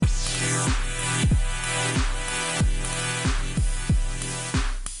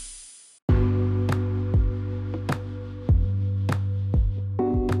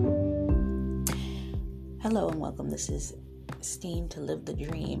This is STEAM to Live the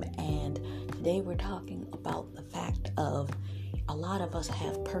Dream, and today we're talking about the fact of a lot of us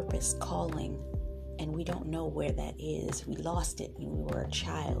have purpose, calling, and we don't know where that is. We lost it when we were a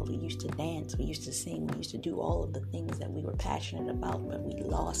child. We used to dance, we used to sing, we used to do all of the things that we were passionate about, but we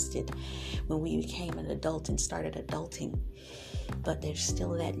lost it when we became an adult and started adulting. But there's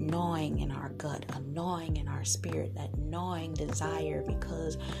still that gnawing in our gut, a gnawing in our spirit, that gnawing desire,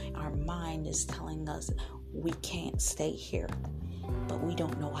 because our mind is telling us we can't stay here, but we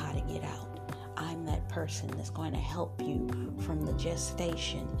don't know how to get out. I'm that person that's going to help you from the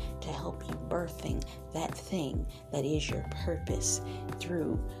gestation to help you birthing that thing that is your purpose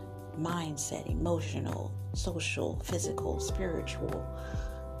through mindset, emotional, social, physical, spiritual,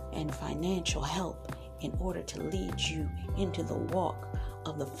 and financial help in order to lead you into the walk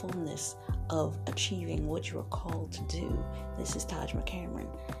of the fullness of achieving what you are called to do. This is Taj McCameron.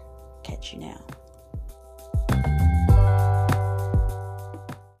 Catch you now.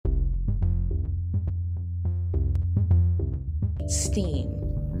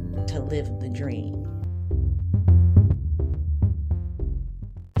 STEAM to live the dream.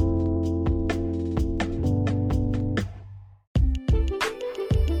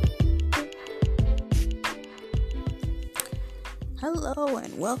 Hello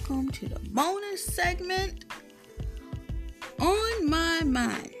and welcome to the bonus segment on my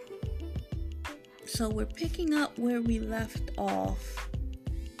mind. So we're picking up where we left off.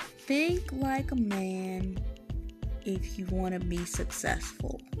 Think like a man if you want to be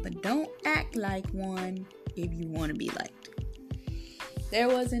successful, but don't act like one if you want to be liked. There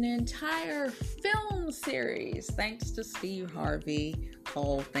was an entire film series, thanks to Steve Harvey,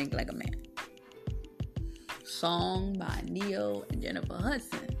 called Think Like a Man. Song by Neo and Jennifer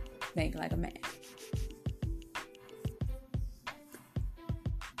Hudson, Think Like a Man.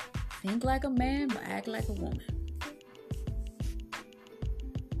 Think like a man, but act like a woman.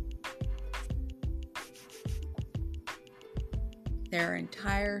 There are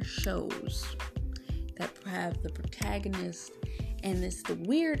entire shows that have the protagonist, and it's the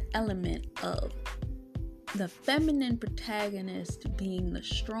weird element of the feminine protagonist being the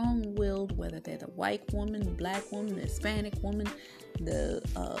strong-willed, whether they're the white woman, the black woman, the Hispanic woman, the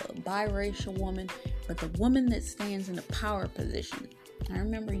biracial woman, but the woman that stands in a power position. I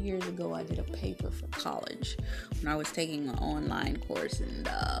remember years ago I did a paper for college when I was taking an online course, and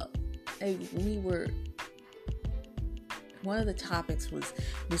one of the topics was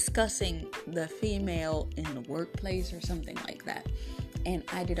discussing the female in the workplace or something like that. And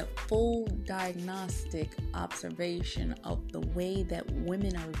I did a full diagnostic observation of the way that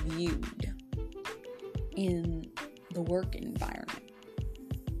women are viewed in the work environment.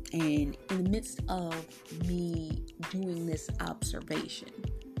 And in the midst of me doing this observation,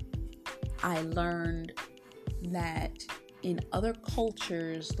 I learned that in other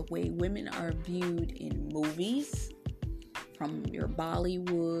cultures, the way women are viewed in movies, from your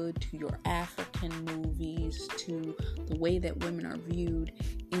Bollywood to your African movies to the way that women are viewed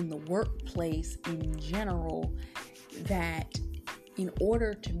in the workplace in general, that in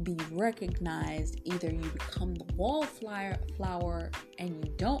order to be recognized, either you become the wallflower and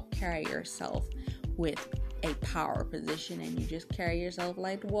you don't carry yourself with a power position and you just carry yourself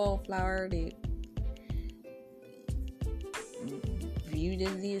like the wallflower, viewed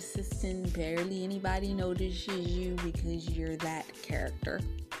as the assistant, barely anybody notices you because you're that character.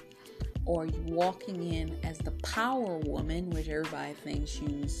 Or you walking in as the power woman, which everybody thinks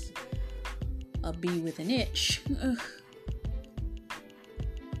you's a bee with an itch.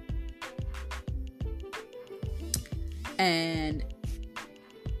 And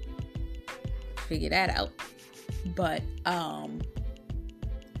figure that out. But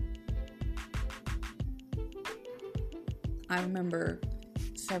I remember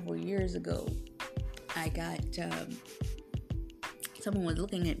several years ago, I got someone was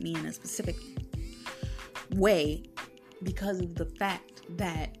looking at me in a specific way because of the fact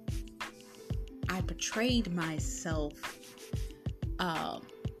that I portrayed myself. I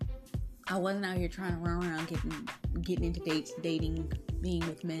wasn't out here trying to run around getting into dates, dating, being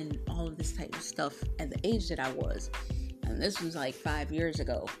with men, all of this type of stuff at the age that I was. And this was like 5, 6 years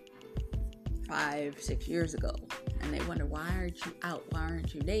ago. And they wonder, why aren't you out? Why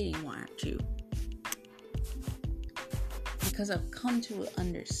aren't you dating? Why aren't you? Because I've come to an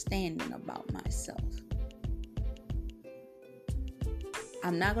understanding about myself.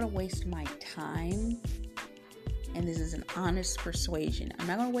 I'm not going to waste my time, and this is an honest persuasion, I'm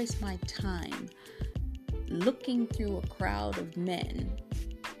not going to waste my time looking through a crowd of men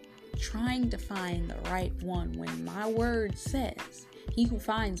trying to find the right one when my word says He who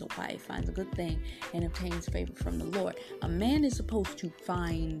finds a wife finds a good thing and obtains favor from the Lord. A man is supposed to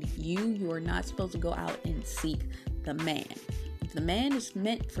find you. You are not supposed to go out and seek the man. If the man is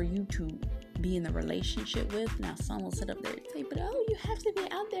meant for you to be in the relationship with, now some will sit up there and say, but you have to be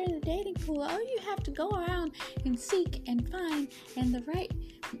out there in the dating pool. You have to go around and seek and find, and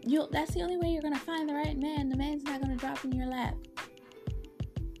that's the only way you're going to find the right man. The man's not going to drop in your lap.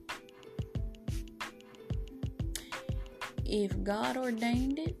 If God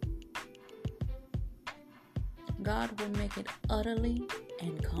ordained it, God will make it utterly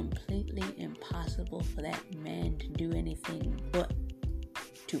and completely impossible for that man to do anything but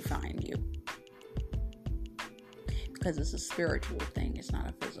to find you. Because it's a spiritual thing, it's not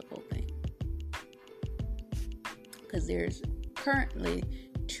a physical thing. Because there's currently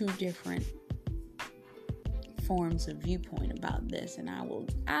two different forms of viewpoint about this, and I'm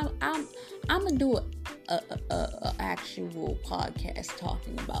gonna do a actual podcast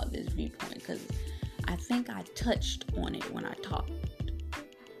talking about this viewpoint, because I think I touched on it when I talked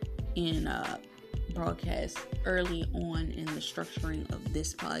in broadcast early on in the structuring of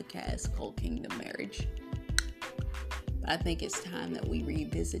this podcast called Kingdom Marriage. But I think it's time that we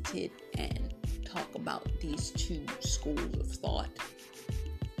revisit it and talk about these two schools of thought.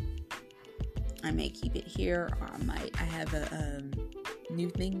 I may keep it here, or I have a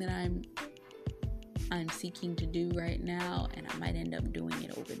new thing that I'm seeking to do right now, and I might end up doing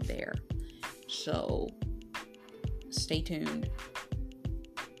it over there. So stay tuned.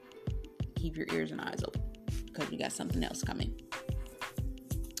 Keep your ears and eyes open, because we got something else coming.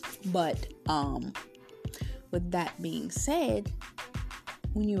 But with that being said,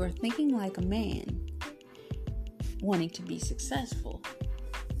 when you are thinking like a man, wanting to be successful,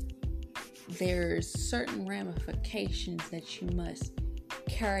 there's certain ramifications that you must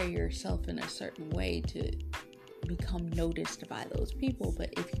carry yourself in a certain way to become noticed by those people.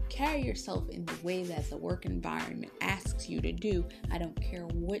 But if you carry yourself in the way that the work environment asks you to do, I don't care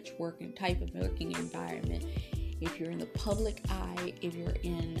which type of working environment, if you're in the public eye, if you're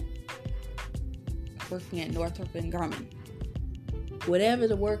working at Northrop and Grumman, whatever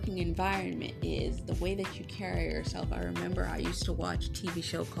the working environment is, the way that you carry yourself. I remember I used to watch a TV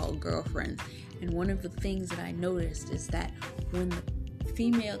show called Girlfriends, and one of the things that I noticed is that when the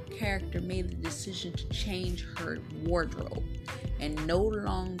female character made the decision to change her wardrobe and no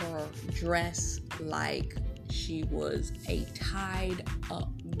longer dress like she was a tied up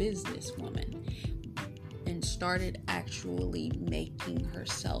businesswoman, and started actually making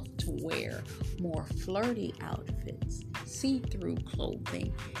herself to wear more flirty outfits, see-through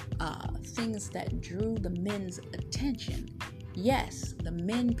clothing, things that drew the men's attention. Yes, the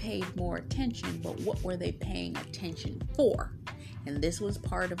men paid more attention, but what were they paying attention for? And this was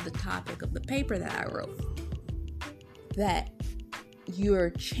part of the topic of the paper that I wrote. That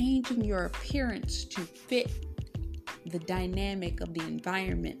you're changing your appearance to fit the dynamic of the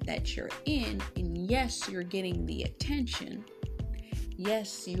environment that you're in, and yes, you're getting the attention.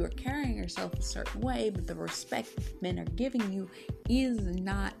 Yes, you are carrying yourself a certain way, but the respect that men are giving you is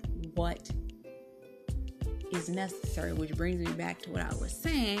not what is necessary, which brings me back to what I was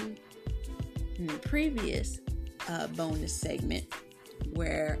saying in the previous bonus segment,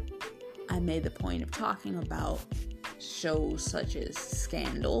 where I made the point of talking about shows such as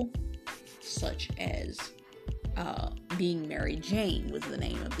Scandal, such as Being Mary Jane was the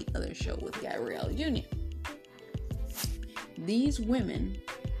name of the other show with Gabrielle Union. These women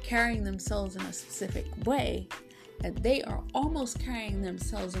carrying themselves in a specific way, that they are almost carrying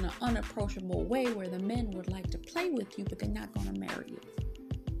themselves in an unapproachable way where the men would like to play with you, but they're not going to marry you.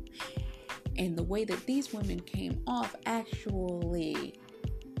 And the way that these women came off actually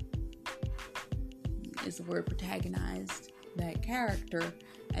is the word protagonized that character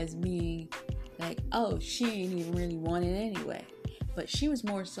as being like, oh, she ain't even really want it anyway. But she was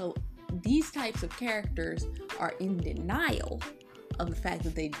more so, these types of characters are in denial of the fact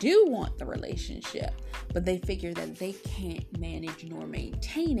that they do want the relationship, but they figure that they can't manage nor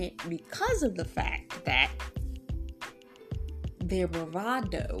maintain it because of the fact that their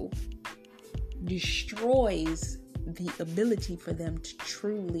bravado destroys the ability for them to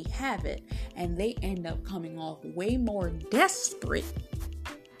truly have it, and they end up coming off way more desperate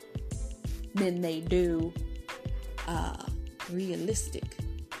than they do realistically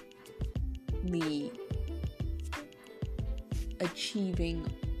achieving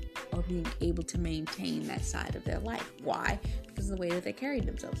or being able to maintain that side of their life. Why? Because of the way that they carried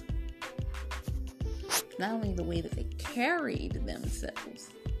themselves. Not only the way that they carried themselves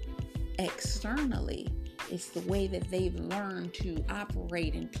externally, it's the way that they've learned to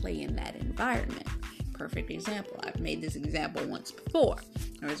operate and play in that environment. perfect example. I've made this example once before.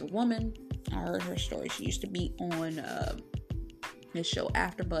 There was a woman, I heard her story. She used to be on this show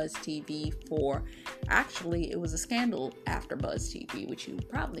AfterBuzz TV for, actually it was a Scandal AfterBuzz TV, which you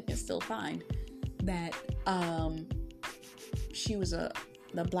probably can still find, that she was the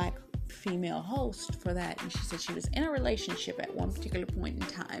black female host for that, and she said she was in a relationship at one particular point in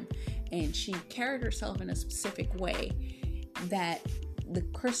time, and she carried herself in a specific way that the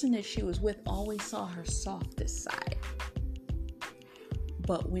person that she was with always saw her softest side.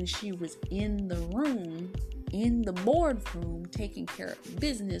 But when she was in the room, in the boardroom, taking care of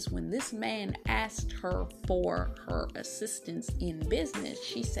business, when this man asked her for her assistance in business,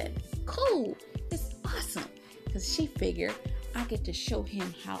 she said, cool, it's awesome. Because she figured, I get to show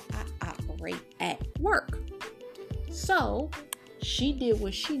him how I operate at work. So she did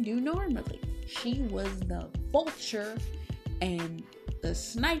what she do normally. She was the vulture and the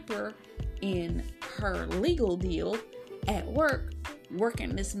sniper in her legal deal at work,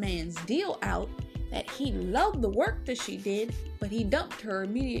 working this man's deal out, that he loved the work that she did, but he dumped her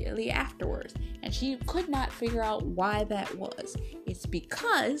immediately afterwards. And she could not figure out why that was. It's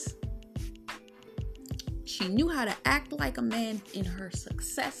because she knew how to act like a man in her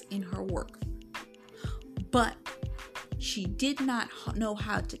success in her work, but she did not know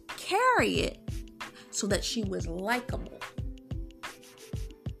how to carry it so that she was likable.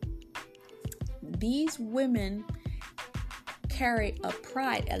 These women carry a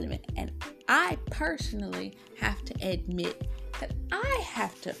pride element, and I personally have to admit that I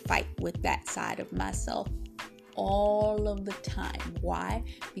have to fight with that side of myself all of the time. Why?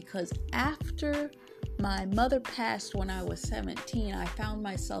 Because after my mother passed when I was 17, I found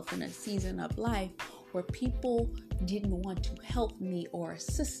myself in a season of life where people didn't want to help me or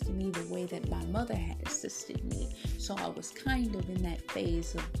assist me the way that my mother had assisted me. So I was kind of in that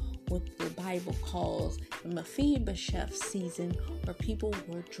phase of what the Bible calls the Mephibosheth season, where people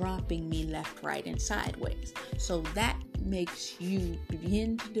were dropping me left, right, and sideways. So that makes you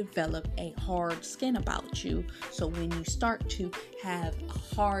begin to develop a hard skin about you. So when you start to have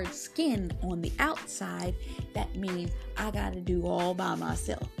a hard skin on the outside, that means I got to do all by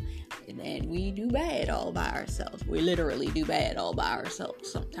myself. And we do bad all by ourselves. We literally do bad all by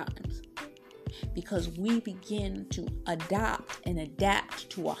ourselves sometimes. Because we begin to adopt and adapt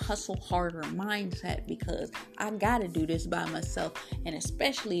to a hustle harder mindset, because I gotta do this by myself. And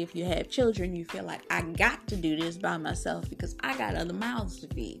especially if you have children, you feel like I got to do this by myself because I got other mouths to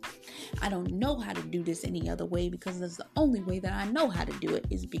feed. I don't know how to do this any other way, because that's the only way that I know how to do it,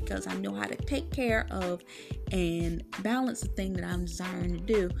 is because I know how to take care of and balance the thing that I'm desiring to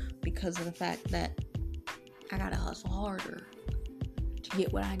do, because of the fact that I gotta hustle harder to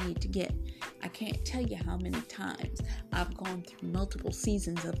get what I need to get. I can't tell you how many times I've gone through multiple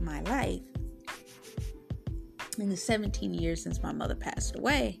seasons of my life in the 17 years since my mother passed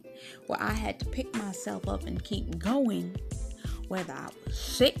away, where I had to pick myself up and keep going, whether I was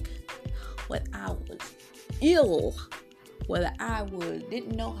sick, whether I was ill, whether I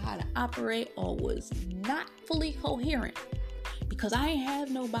didn't know how to operate or was not fully coherent, because I didn't have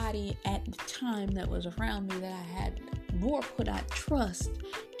nobody at the time that was around me that I had, nor could I trust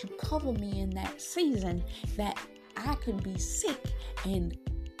to cover me in that season, that I could be sick and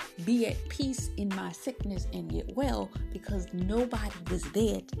be at peace in my sickness and get well, because nobody was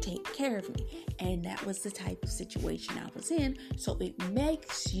there to take care of me. And that was the type of situation I was in. So it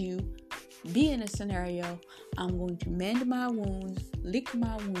makes you be in a scenario, I'm going to mend my wounds, lick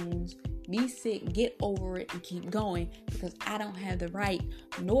my wounds, be sick, get over it, and keep going, because I don't have the right,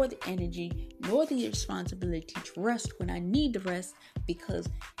 nor the energy, nor the responsibility to rest when I need to rest, because,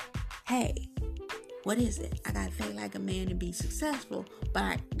 hey, what is it? I gotta think like a man to be successful, but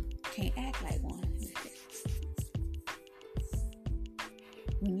I can't act like one.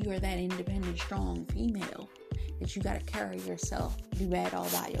 When you are that independent, strong female, that you gotta carry yourself, do bad all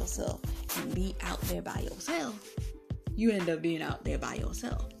by yourself, and be out there by yourself, you end up being out there by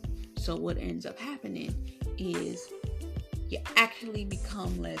yourself. So what ends up happening is you actually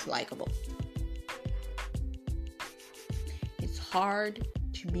become less likable. It's hard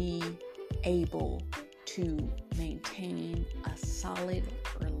to be able to maintain a solid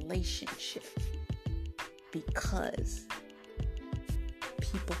relationship because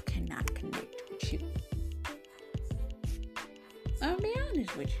people cannot connect with you. I'll be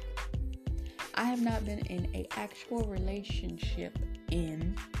honest with you. I have not been in an actual relationship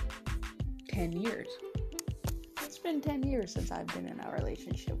in 10 years. It's been 10 years since I've been in a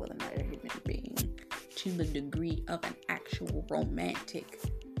relationship with another human being to the degree of an actual romantic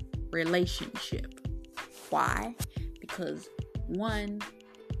relationship. Why? Because one,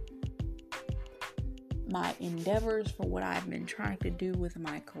 my endeavors for what I've been trying to do with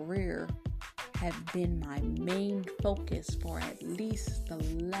my career have been my main focus for at least the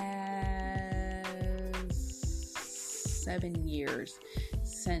last 7 years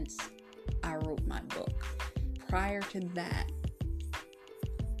since I wrote my book. Prior to that,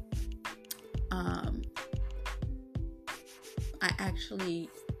 I actually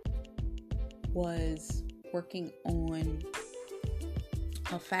was working on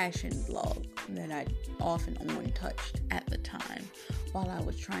a fashion blog that I often touched at the time while I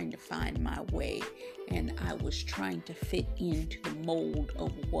was trying to find my way, and I was trying to fit into the mold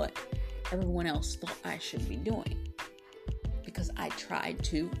of what everyone else thought I should be doing, because I tried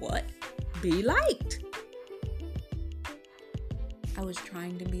to be liked. I was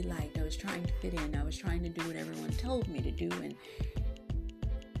trying to be liked. I was trying to fit in. I was trying to do what everyone told me to do, and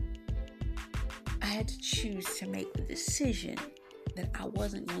I had to choose to make the decision that I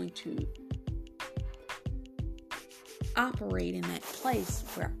wasn't going to operate in that place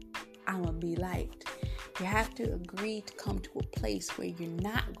where I'm going to be liked. You have to agree to come to a place where you're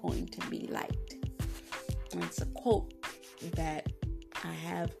not going to be liked. And it's a quote that I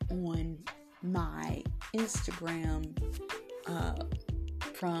have on my Instagram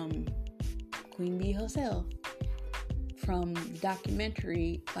from Queen Bee herself, from the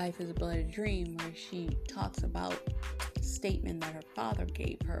documentary Life is a Bloody Dream, where she talks about a statement that her father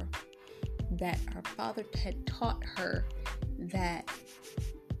gave her, that her father had taught her that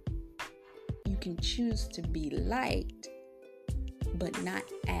you can choose to be liked, but not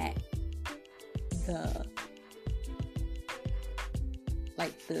at the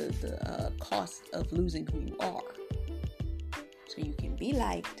cost of losing who you are. So you can be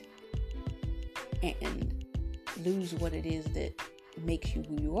liked and lose what it is that makes you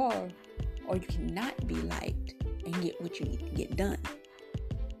who you are, or you cannot be liked and get what you need to get done.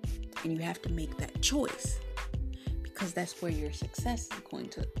 And you have to make that choice, because that's where your success is going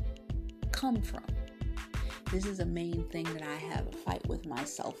to come from. This is a main thing that I have a fight with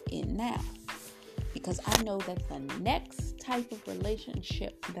myself in now, because I know that the next type of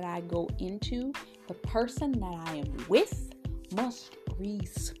relationship that I go into, the person that I am with must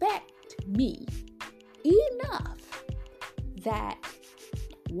respect me enough that,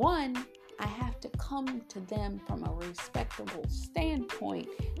 one, I have to come to them from a respectable standpoint,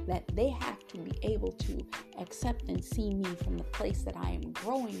 that they have to be able to accept and see me from the place that I am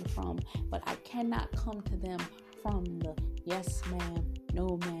growing from, but I cannot come to them from the yes ma'am,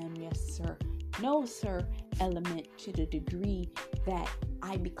 no ma'am, yes sir, no sir element to the degree that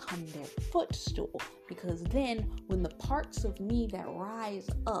I become their footstool. Because then when the parts of me that rise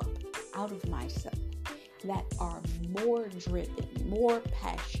up out of myself, that are more driven, more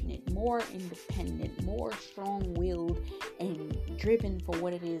passionate, more independent, more strong-willed, and driven for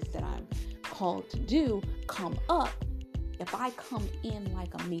what it is that I'm called to do, come up, if I come in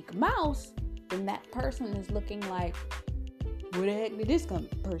like a meek mouse, then that person is looking like, where the heck did this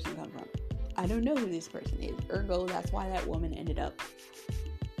person come from? I don't know who this person is. Ergo, that's why that woman ended up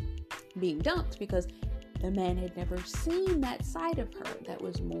being dumped, because the man had never seen that side of her that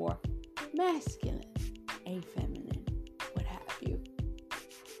was more masculine, feminine, what have you.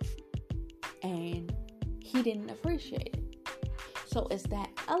 And he didn't appreciate it. So it's that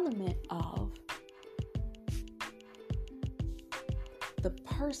element of the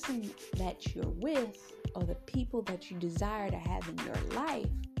person that you're with, or the people that you desire to have in your life,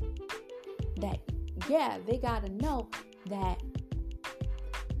 that, yeah, they got to know that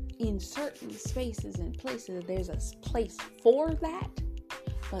in certain spaces and places, there's a place for that,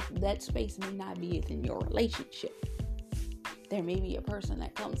 but that space may not be within your relationship. There may be a person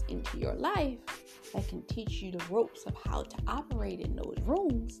that comes into your life that can teach you the ropes of how to operate in those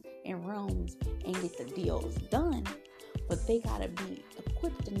rooms and realms and get the deals done, but they gotta be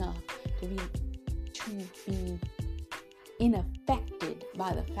equipped enough to be unaffected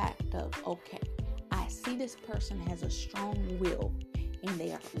by the fact of, okay, I see this person has a strong will and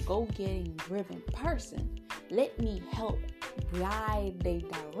they are a go-getting driven person. Let me help guide their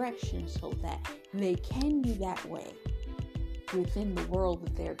direction so that they can be that way within the world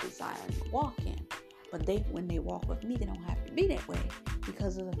that they're desiring to walk in. But when they walk with me, they don't have to be that way,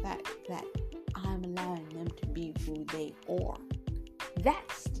 because of the fact that I'm allowing them to be who they are.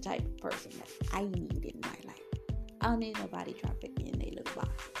 That's the type of person that I need in my life. I don't need nobody trying to fit me in their little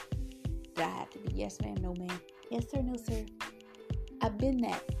box. Do I have to be yes ma'am, no ma'am, yes sir, no sir? I've been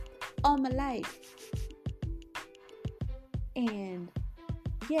that all my life. And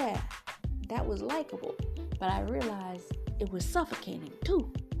yeah, that was likable, but I realized it was suffocating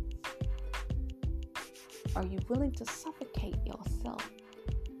too. Are you willing to suffocate yourself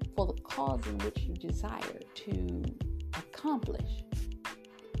for the cause in which you desire to accomplish,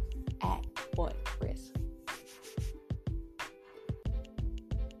 at what risk?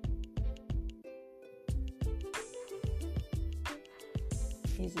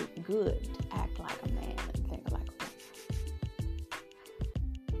 Is it good to act like a man and think like a woman?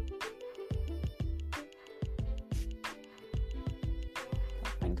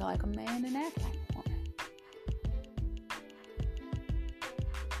 Think like a man and act like a woman.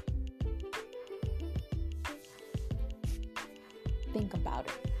 Think about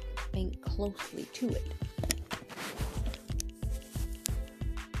it. Think closely to it.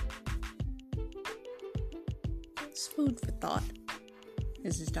 It's food for thought.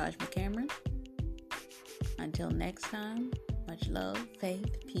 This is Taj McCameron. Until next time, much love,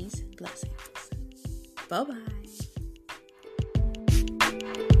 faith, peace, and blessings. Bye-bye.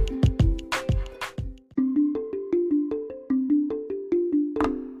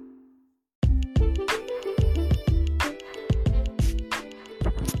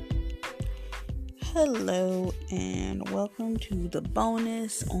 Hello and welcome to the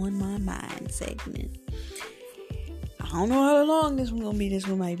bonus on my mind segment. I don't know how long this one gonna be. This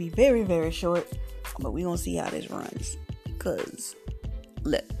one might be very, very short, but we're gonna see how this runs. Because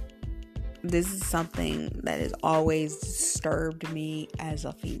look, this is something that has always disturbed me as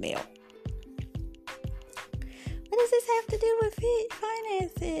a female. What does this have to do with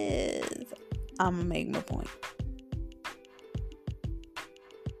finances? I'm gonna make my point.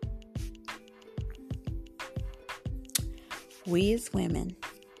 We as women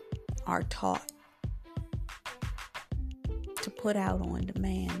are taught to put out on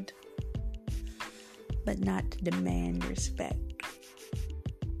demand, but not to demand respect.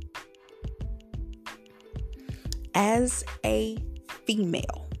 As a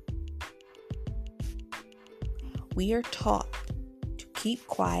female, we are taught to keep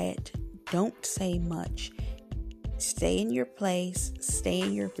quiet, don't say much, stay in your place, stay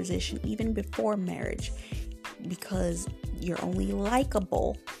in your position even before marriage, because you're only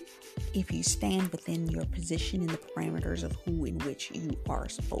likable if you stand within your position in the parameters of who in which you are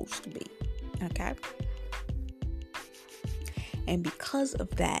supposed to be. Okay? And because of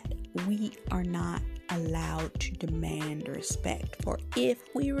that, we are not allowed to demand respect. For if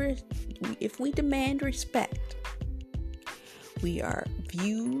we demand respect, we are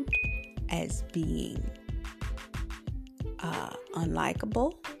viewed as being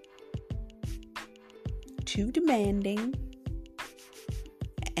unlikable, too demanding,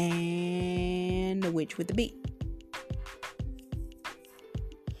 and a witch with a beat.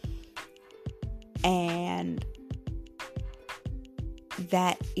 And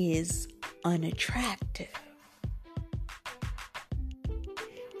that is unattractive.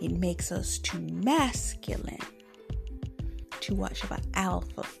 It makes us too masculine, too much of an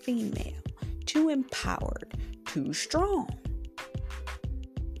alpha female, too empowered, too strong.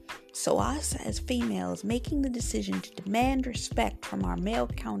 So us as females making the decision to demand respect from our male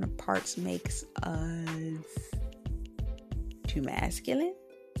counterparts makes us too masculine.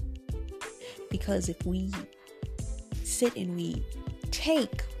 Because if we sit and we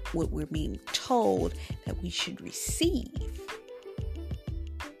take what we're being told that we should receive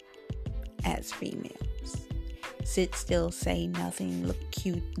as females, sit still, say nothing, look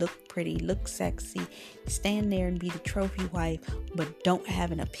cute, look pretty, look sexy, stand there and be the trophy wife, but don't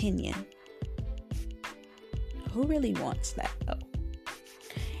have an opinion. Who really wants that though?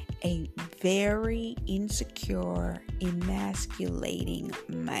 A very insecure, emasculating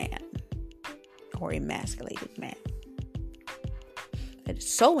man or emasculated man that is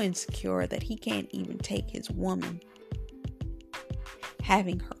so insecure that he can't even take his woman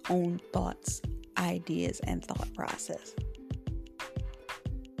having her own thoughts, ideas, and thought process.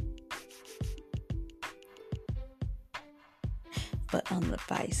 But on the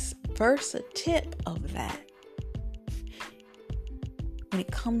vice versa tip of that, when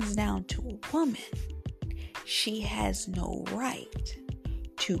it comes down to a woman, she has no right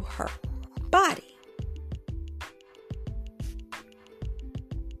to her body.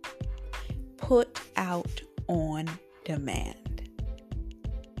 Put out on demand.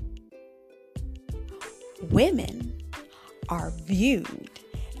 Women are viewed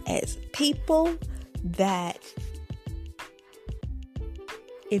as people that,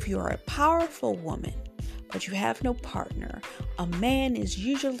 if you're a powerful woman, but you have no partner, a man is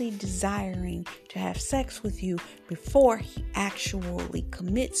usually desiring to have sex with you before he actually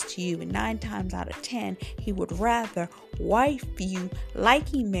commits to you. And 9 times out of 10, he would rather wife you like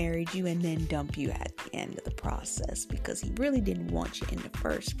he married you and then dump you at the end of the process because he really didn't want you in the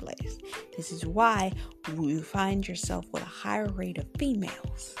first place. This is why you find yourself with a higher rate of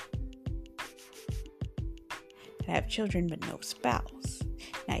females that have children but no spouse.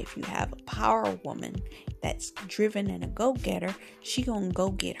 Now, if you have a power woman that's driven and a go-getter, she gonna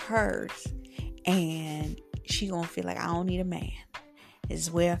go get hers, and she gonna feel like, I don't need a man. This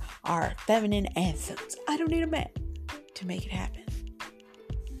is where our feminine anthems, I don't need a man to make it happen.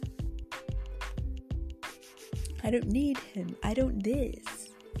 I don't need him. I don't this.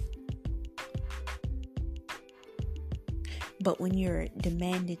 But when you're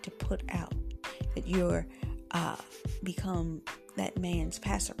demanded to put out that you're become that man's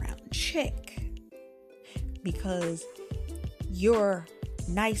pass around chick because you're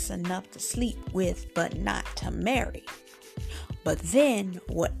nice enough to sleep with but not to marry. But then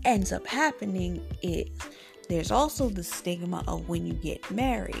what ends up happening is there's also the stigma of when you get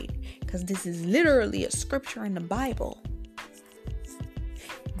married, because this is literally a scripture in the Bible,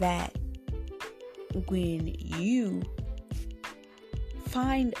 that when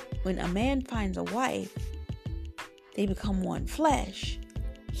a man finds a wife, they become one flesh.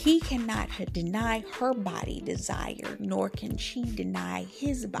 He cannot deny her body desire, nor can she deny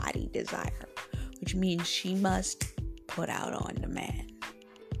his body desire, which means she must put out on the man.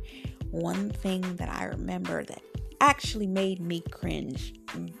 One thing that I remember that actually made me cringe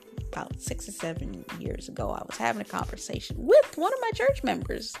about 6 or 7 years ago, I was having a conversation with one of my church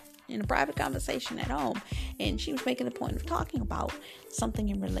members in a private conversation at home, and she was making the point of talking about something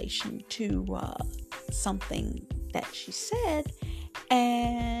in relation to something that she said,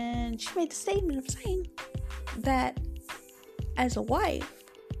 and she made the statement of saying that as a wife,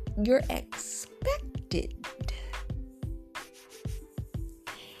 you're expected,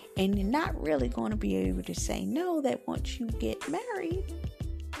 and you're not really going to be able to say no, that once you get married,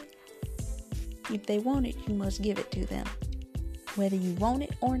 if they want it, you must give it to them, whether you want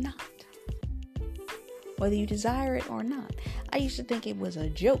it or not, whether you desire it or not. I used to think it was a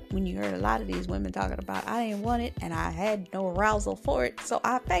joke when you heard a lot of these women talking about, I didn't want it and I had no arousal for it, so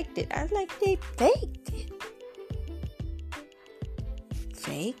I faked it. I was like, they faked it?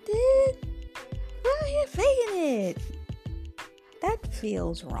 Faked it? Why are you faking it? That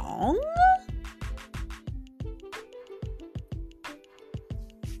feels wrong.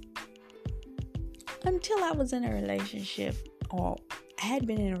 Until I was in a relationship, or had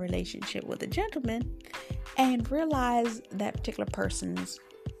been in a relationship with a gentleman, and realized that particular person's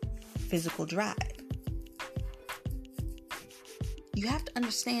physical drive. You have to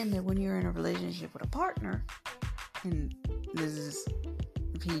understand that when you're in a relationship with a partner, and this is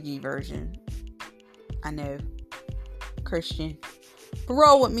the PG version, I know, Christian, but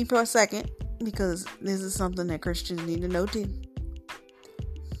roll with me for a second, because this is something that Christians need to know too.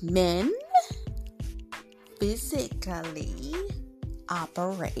 Men physically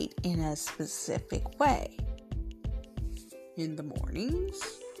operate in a specific way in the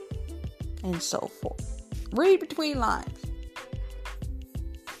mornings and so forth. Read between lines.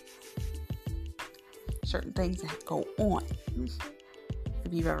 Certain things that go on.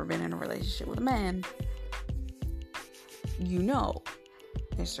 If you've ever been in a relationship with a man, you know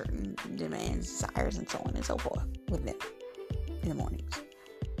there's certain demands, desires, and so on and so forth with them in the mornings,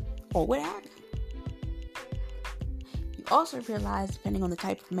 or what have you. You also realize, depending on the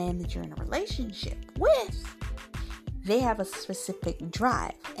type of man that you're in a relationship with, they have a specific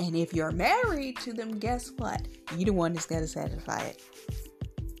drive. And if you're married to them, guess what? You're the one that's got to satisfy it.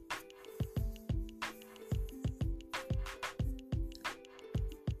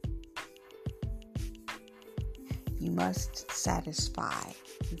 You must satisfy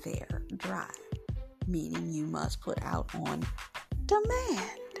their drive, meaning you must put out on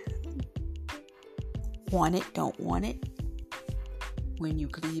demand. Want it, don't want it. When you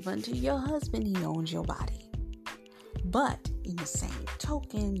cleave unto your husband, he owns your body. But in the same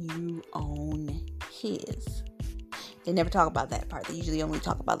token, you own his. They never talk about that part. They usually only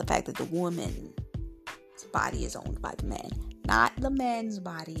talk about the fact that the woman's body is owned by the man. Not the man's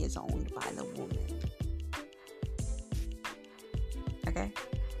body is owned by the woman. Okay?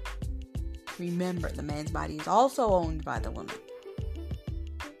 Remember, the man's body is also owned by the woman.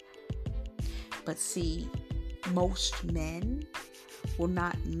 But see, most men will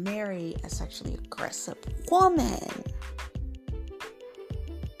not marry a sexually aggressive woman.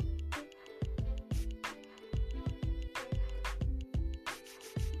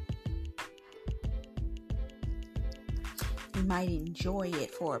 You might enjoy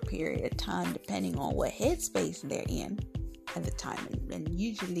it for a period of time, depending on what headspace they're in at the time. And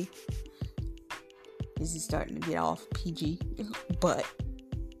usually, this is starting to get off PG, but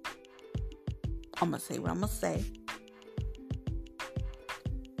I'm going to say what I'm going to say.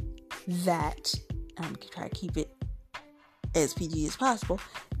 That, I'm going to try to keep it as PG as possible,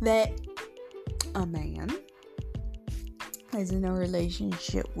 that a man is in a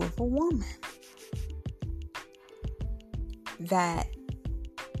relationship with a woman. That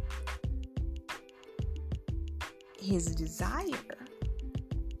his desire,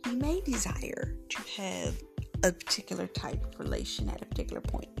 he may desire to have a particular type of relation at a particular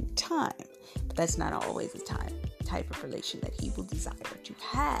point in time, but that's not always the type of relation that he will desire to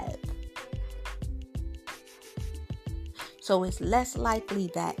have. So it's less likely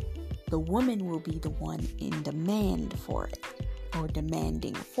that the woman will be the one in demand for it or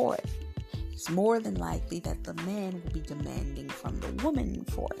demanding for it. It's more than likely that the man will be demanding from the woman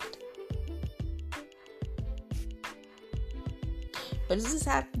for it. What does this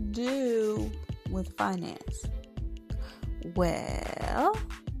have to do with finance? Well,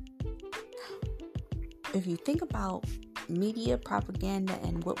 if you think about media propaganda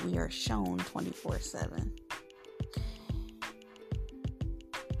and what we are shown 24/7,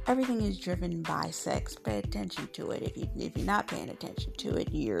 everything is driven by sex. Pay attention to it. If you're not paying attention to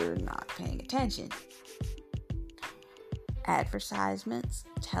it, you're not paying attention. Advertisements,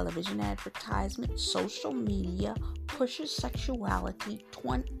 television advertisements, social media pushes sexuality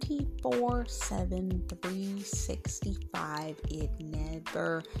 24/7, 365. It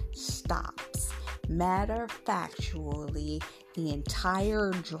never stops. Matter of factually, the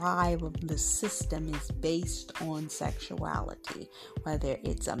entire drive of the system is based on sexuality. Whether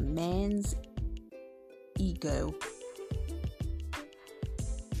it's a man's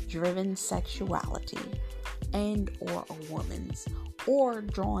ego-driven sexuality and or a woman's, or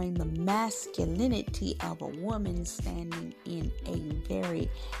drawing the masculinity of a woman standing in a very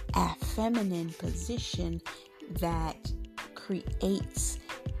feminine position that creates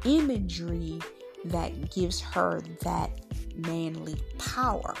imagery that gives her that manly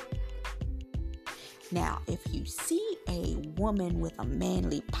power. Now, if you see a woman with a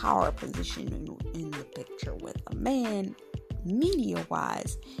manly power position in the picture with a man,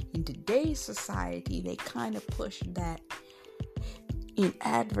 media-wise, in today's society, they kind of push that in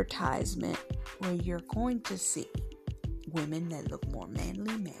advertisement, where you're going to see women that look more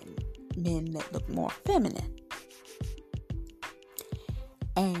manly, men that look more feminine.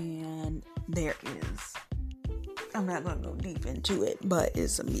 And there is, I'm not going to go deep into it, but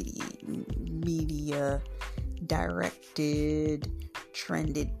it's a media directed,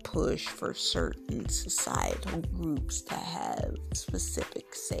 trended push for certain societal groups to have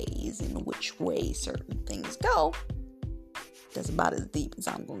specific says in which way certain things go. That's about as deep as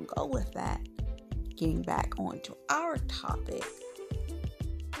I'm going to go with that. Getting back onto our topic,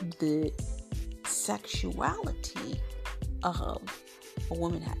 the sexuality of a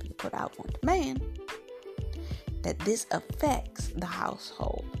woman having to put out on demand, that this affects the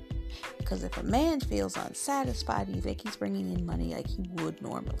household. Because if a man feels unsatisfied, you think he's bringing in money like he would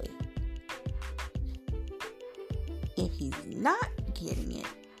normally. If he's not getting it,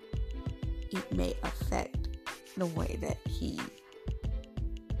 it may affect the way that he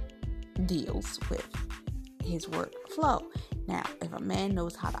deals with his workflow. Now, if a man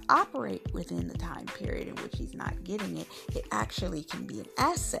knows how to operate within the time period in which he's not getting it, it actually can be an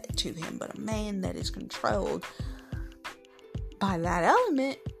asset to him. But a man that is controlled by that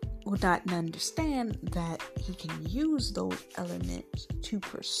element would not understand that he can use those elements to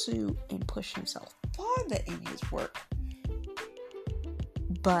pursue and push himself farther in his work.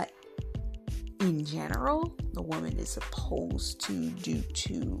 But in general, the woman is supposed to, due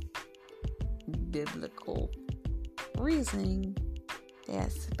to biblical reasoning, they are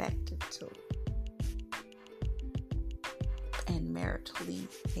expected to. And maritally,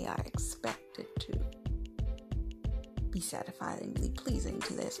 they are expected to be satisfyingly pleasing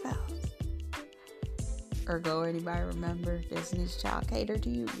to their spouse. Ergo, anybody remember Disney's Child Cater to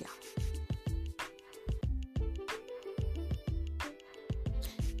You? Yeah.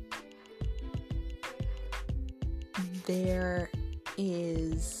 There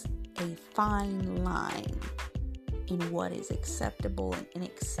is a fine line in what is acceptable and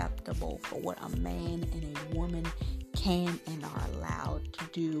unacceptable for what a man and a woman can and are allowed to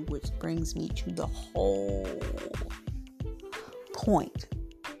do, which brings me to the whole point.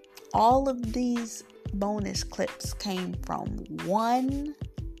 All of these bonus clips came from one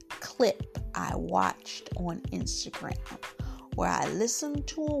clip I watched on Instagram, where I listened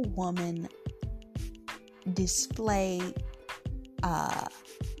to a woman display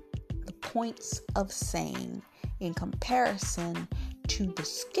the points of saying in comparison to the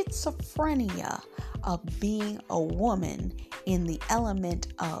schizophrenia of being a woman in the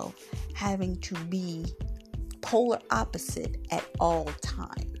element of having to be polar opposite at all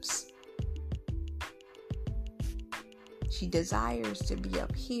times. She desires to be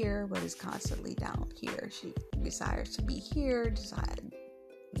up here, but is constantly down here. She desires to be here,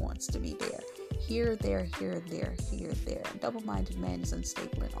 wants to be there. Here, there, here, there, here, there. A double-minded man is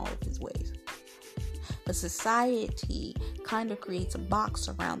unstable in all of his ways. But society kind of creates a box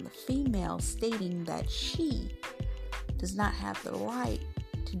around the female, stating that she does not have the right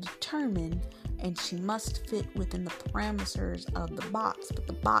to determine, and she must fit within the parameters of the box. But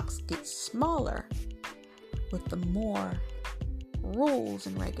the box gets smaller with the more rules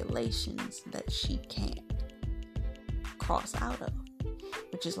and regulations that she can't cross out of,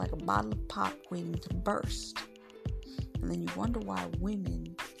 which is like a bottle of pop waiting to burst. And then you wonder why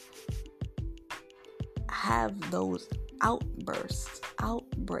women have those outbreaks.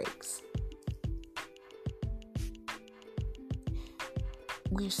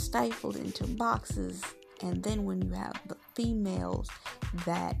 We're stifled into boxes, and then when you have the females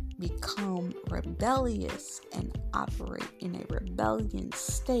that become rebellious and operate in a rebellion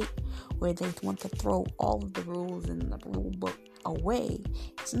state where they want to throw all of the rules in the rule book away.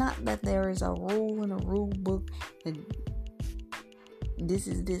 It's not that there is a rule in a rule book that this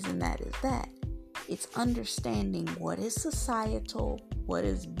is this and that is that. It's understanding what is societal, what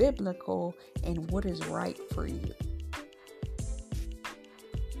is biblical, and what is right for you.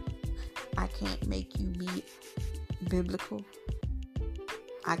 I can't make you be biblical.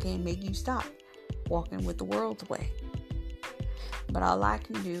 I can't make you stop walking with the world's way. But all I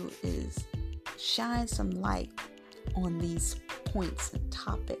can do is shine some light on these points and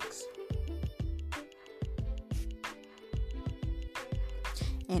topics,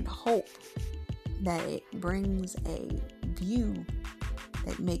 and hope that it brings a view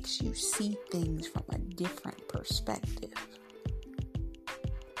that makes you see things from a different perspective.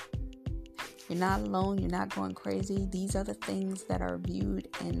 You're not alone. You're not going crazy. These are the things that are viewed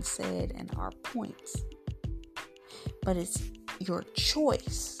and said and are points. But it's your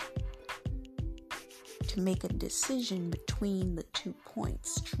choice to make a decision between the 2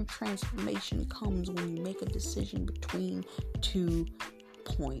 points. True transformation comes when you make a decision between 2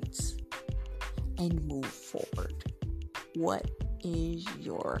 points and move forward. What is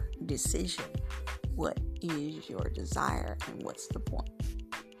your decision? What is your desire? And what's the point?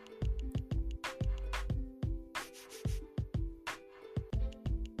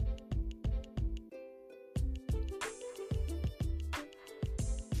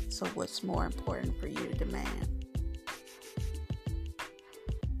 So what's more important for you to demand?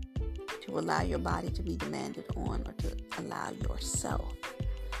 To allow your body to be demanded on, or to allow yourself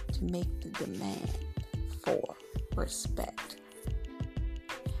to make the demand for respect?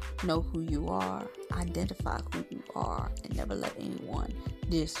 Know who you are, identify who you are, and never let anyone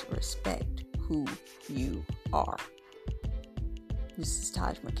disrespect who you are. This is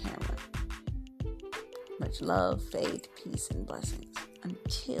Taj McCameron. Much love, faith, peace, and blessings.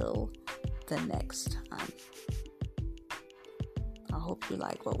 Until the next time. I hope you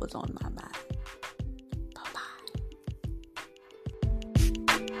like what was on my mind.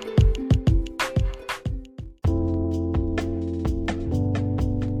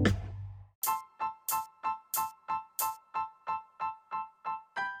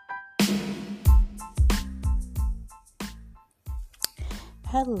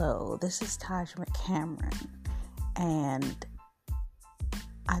 Hello, this is Taj McCameron, and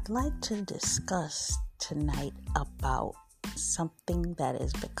I'd like to discuss tonight about something that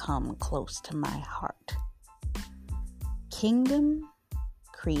has become close to my heart. Kingdom,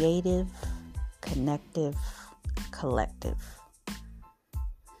 creative, connective, collective.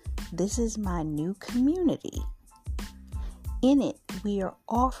 This is my new community. In it, we are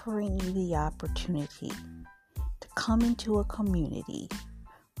offering you the opportunity to come into a community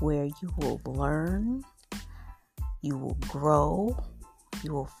where you will learn, you will grow,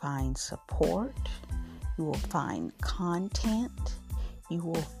 you will find support, you will find content, you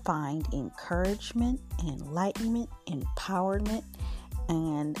will find encouragement, enlightenment, empowerment,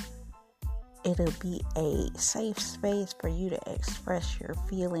 and it'll be a safe space for you to express your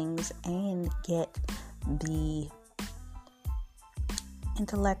feelings and get the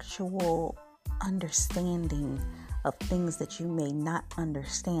intellectual understanding of things that you may not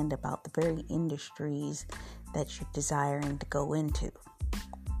understand about the very industries that you're desiring to go into.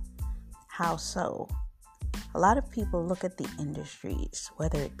 How so? A lot of people look at the industries,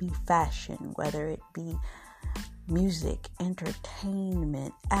 whether it be fashion, whether it be music,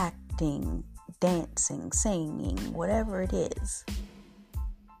 entertainment, acting, dancing, singing, whatever it is.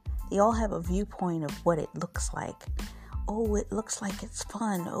 They all have a viewpoint of what it looks like. Oh, it looks like it's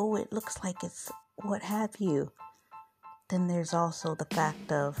fun. Oh, it looks like it's what have you. Then there's also the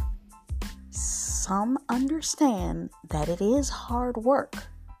fact of some understand that it is hard work,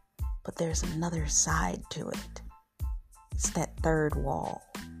 but there's another side to it. It's that third wall.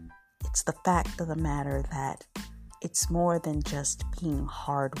 It's the fact of the matter that it's more than just being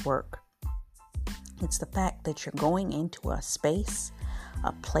hard work. It's the fact that you're going into a space,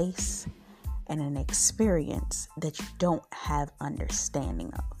 a place, and an experience that you don't have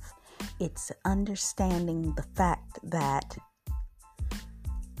understanding of. It's understanding the fact that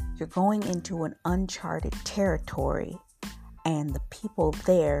you're going into an uncharted territory and the people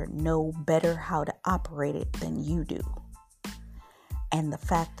there know better how to operate it than you do. And the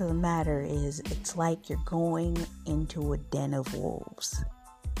fact of the matter is, it's like you're going into a den of wolves.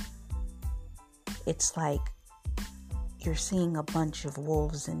 It's like you're seeing a bunch of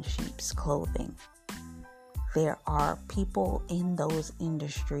wolves in sheep's clothing. There are people in those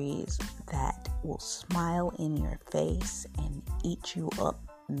industries that will smile in your face and eat you up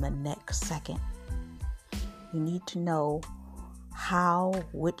in the next second. You need to know how,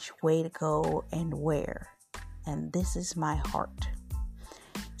 which way to go, and where. And this is my heart.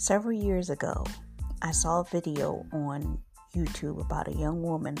 Several years ago, I saw a video on YouTube about a young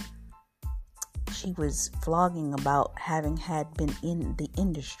woman. She was vlogging about having had been in the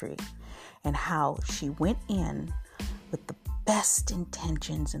industry and how she went in with the best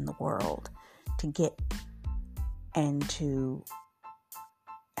intentions in the world to get and to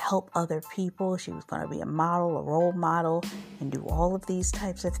help other people. She was going to be a model, a role model, and do all of these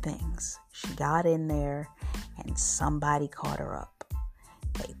types of things. She got in there and somebody caught her up.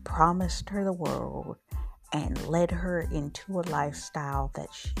 They promised her the world and led her into a lifestyle that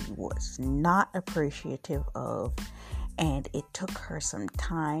she was not appreciative of. And it took her some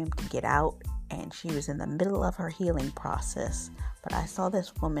time to get out, and she was in the middle of her healing process. But I saw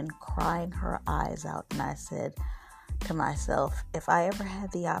this woman crying her eyes out, and I said to myself, if I ever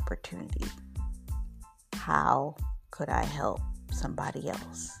had the opportunity, how could I help somebody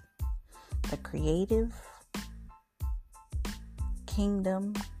else? The creative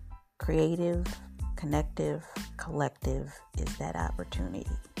kingdom, creative, connective, collective is that opportunity.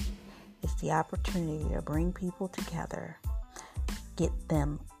 It's the opportunity to bring people together, get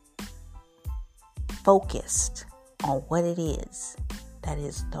them focused on what it is that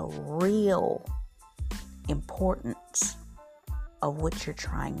is the real importance of what you're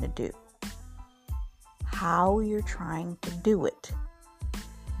trying to do, how you're trying to do it,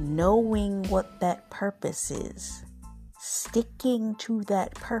 knowing what that purpose is, sticking to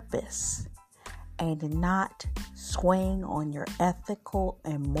that purpose, and not swaying on your ethical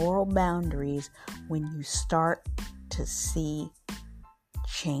and moral boundaries when you start to see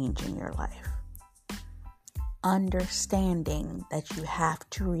change in your life. Understanding that you have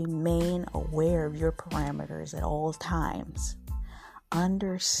to remain aware of your parameters at all times.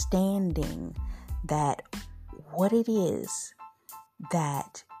 Understanding that what it is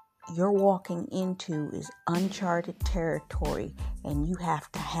that you're walking into is uncharted territory, and you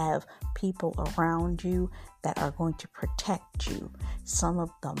have to have people around you that are going to protect you. Some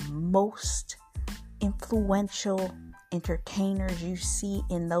of the most influential entertainers you see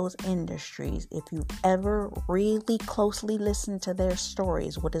in those industries, if you've ever really closely listened to their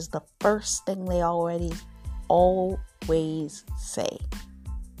stories, what is the first thing they always say?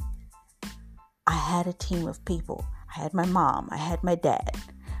 I had a team of people. I had my mom. I had my dad.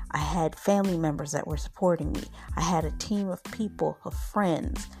 I had family members that were supporting me. I had a team of people, of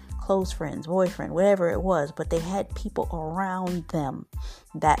friends, close friends, boyfriend, whatever it was, but they had people around them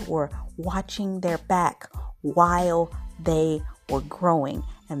that were watching their back while they were growing.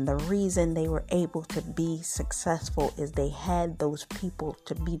 And the reason they were able to be successful is they had those people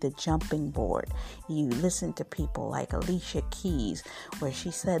to be the jumping board. You listen to people like Alicia Keys, where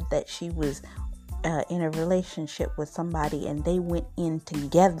she said that she was in a relationship with somebody and they went in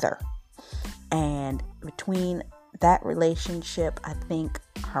together. And between that relationship, I think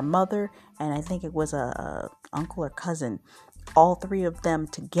her mother and I think it was a uncle or cousin, all three of them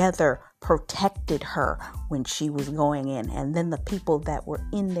together protected her when she was going in. And then the people that were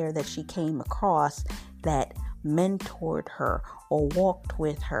in there that she came across that mentored her or walked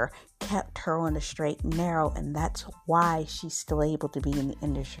with her, kept her on the straight and narrow. And that's why she's still able to be in the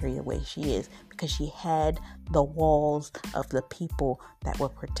industry the way she is, because she had the walls of the people that were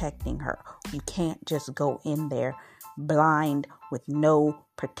protecting her. You can't just go in there blind with no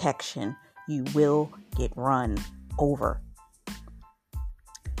protection. You will get run over.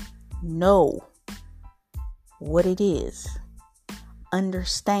 Know what it is.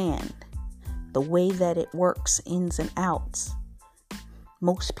 understand the way that it works, ins and outs.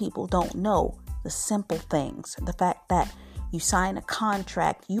 Most people don't know the simple things. The fact that you sign a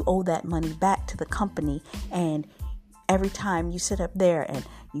contract, you owe that money back to the company, and every time you sit up there and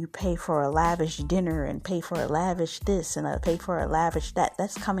you pay for a lavish dinner and pay for a lavish this and pay for a lavish that,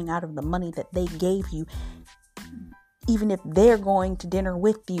 that's coming out of the money that they gave you. Even if they're going to dinner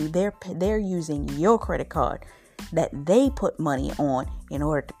with you, they're using your credit card that they put money on in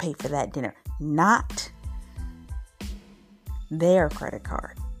order to pay for that dinner, not their credit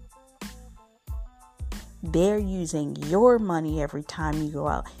card. They're using your money every time you go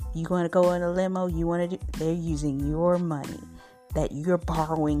out. You want to go in a limo, they're using your money that you're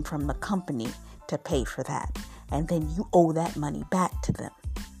borrowing from the company to pay for that. And then you owe that money back to them.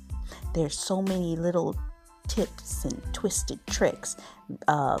 There's so many little tips and twisted tricks.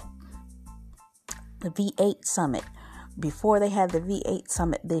 The V8 Summit. Before they had the V8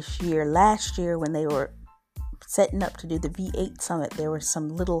 Summit last year when they were setting up to do the V8 Summit, there were some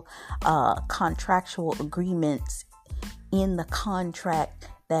little contractual agreements in the contract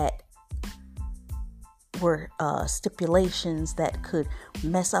that were stipulations that could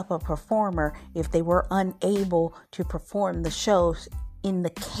mess up a performer if they were unable to perform the shows in the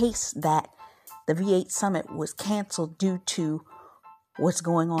case that the V8 Summit was canceled due to what's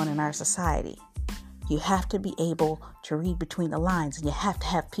going on in our society. You have to be able to read between the lines, and you have to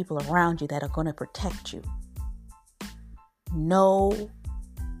have people around you that are going to protect you. Know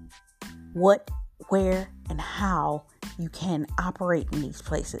what, where, and how you can operate in these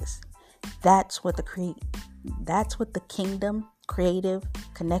places. That's what the Kingdom Creative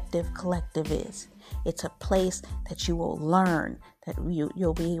Connective Collective is. It's a place that you will learn, that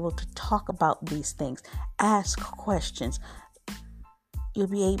you'll be able to talk about these things, ask questions. You'll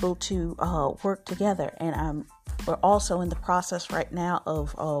be able to work together. And we're also in the process right now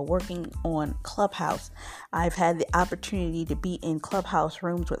of working on Clubhouse. I've had the opportunity to be in Clubhouse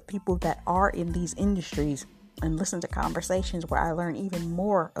rooms with people that are in these industries and listen to conversations where I learn even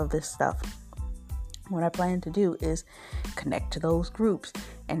more of this stuff. What I plan to do is connect to those groups,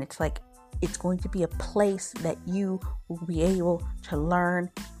 and it's going to be a place that you will be able to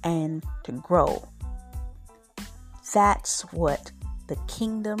learn and to grow. That's what the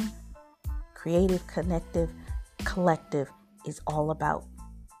Kingdom Creative Connective Collective is all about.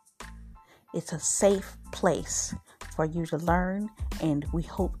 It's a safe place for you to learn, and we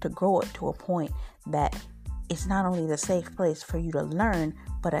hope to grow it to a point that it's not only the safe place for you to learn,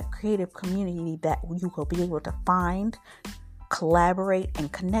 but a creative community that you will be able to find, collaborate,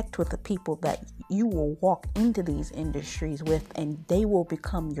 and connect with the people that you will walk into these industries with, and they will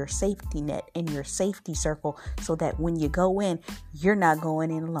become your safety net and your safety circle, so that when you go in, you're not going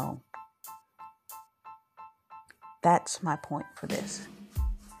in alone. That's my point for this.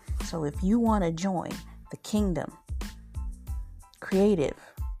 So if you want to join the Kingdom Creative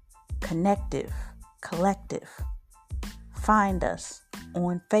Connective Collective, find us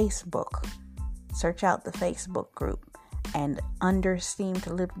on Facebook. Search out the Facebook group, and under Steam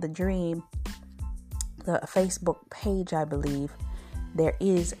to Live the Dream, the Facebook page, I believe, there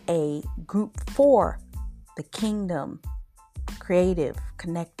is a group for the Kingdom Creative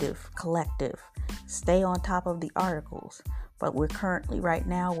Connective Collective. Stay on top of the articles. But we're currently right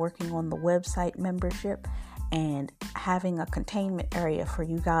now working on the website membership and having a containment area for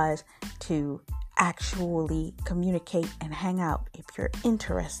you guys to actually communicate and hang out. If you're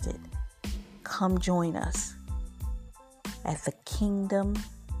interested, come join us at the Kingdom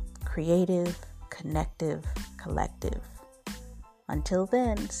Creative Connective Collective. Until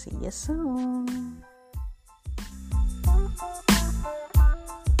then, see you soon.